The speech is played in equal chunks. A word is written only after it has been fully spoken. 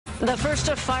The first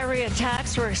of fiery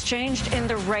attacks were exchanged in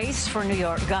the race for New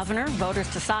York governor.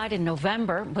 Voters decide in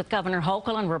November, with Governor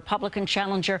Hochul and Republican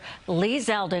challenger Lee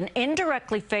Zeldin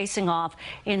indirectly facing off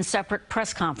in separate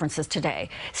press conferences today.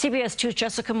 CBS 2's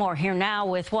Jessica Moore here now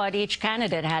with what each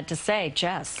candidate had to say.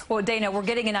 Jess. Well, Dana, we're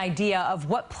getting an idea of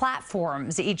what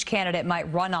platforms each candidate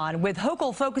might run on, with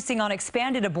Hochul focusing on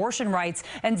expanded abortion rights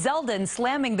and Zeldin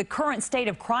slamming the current state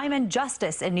of crime and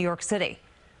justice in New York City.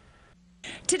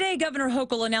 Today, Governor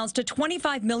Hochul announced a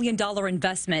 $25 million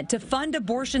investment to fund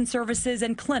abortion services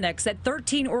and clinics at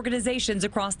 13 organizations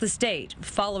across the state,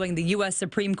 following the U.S.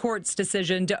 Supreme Court's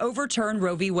decision to overturn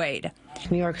Roe v. Wade.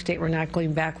 New York State, we're not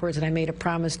going backwards, and I made a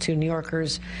promise to New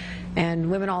Yorkers and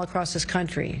women all across this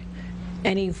country.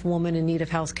 Any woman in need of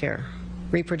health care,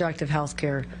 reproductive health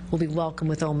care, will be welcome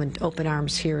with open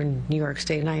arms here in New York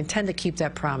State, and I intend to keep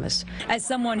that promise. As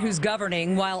someone who's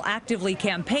governing while actively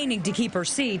campaigning to keep her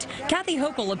seat, Kathy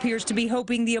Hochul appears to be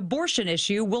hoping the abortion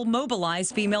issue will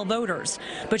mobilize female voters.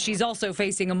 But she's also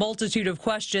facing a multitude of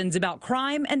questions about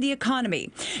crime and the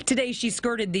economy. Today, she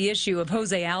skirted the issue of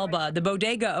Jose Alba, the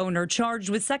bodega owner charged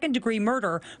with second-degree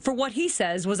murder for what he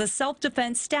says was a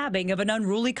self-defense stabbing of an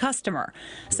unruly customer.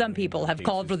 Some people have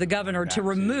called for the governor to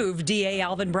remove DA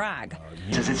Alvin Bragg.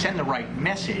 Does it send the right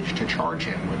message to charge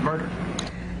him with murder?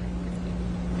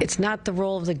 It's not the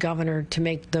role of the governor to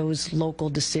make those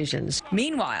local decisions.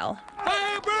 Meanwhile,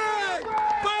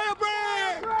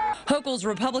 Hochul's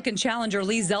Republican challenger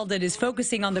Lee Zeldin is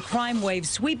focusing on the crime wave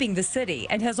sweeping the city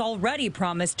and has already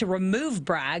promised to remove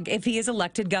Bragg if he is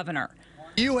elected governor.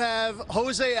 You have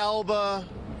Jose Alba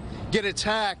get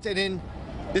attacked, and in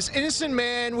this innocent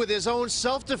man with his own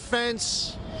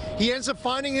self-defense, he ends up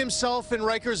finding himself in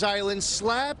Rikers Island,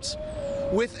 slapped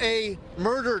with a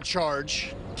murder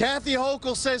charge. Kathy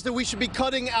Hochul says that we should be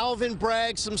cutting Alvin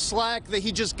Bragg some slack, that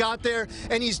he just got there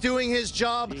and he's doing his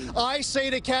job. I say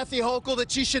to Kathy Hochul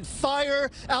that she should fire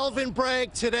Alvin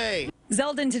Bragg today.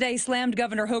 Zeldin today slammed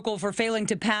Governor Hochul for failing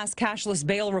to pass cashless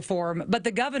bail reform, but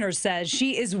the governor says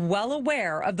she is well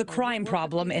aware of the crime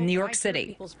problem in New York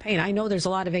City. I know there's a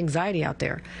lot of anxiety out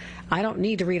there. I don't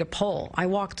need to read a poll. I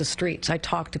walk the streets. I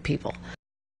talk to people.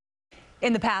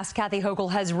 In the past, Kathy Hochul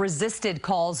has resisted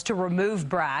calls to remove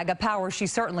Bragg, a power she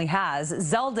certainly has.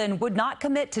 Zeldin would not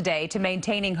commit today to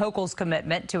maintaining Hochul's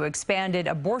commitment to expanded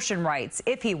abortion rights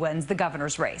if he wins the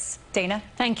governor's race. Dana?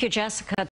 Thank you, Jessica.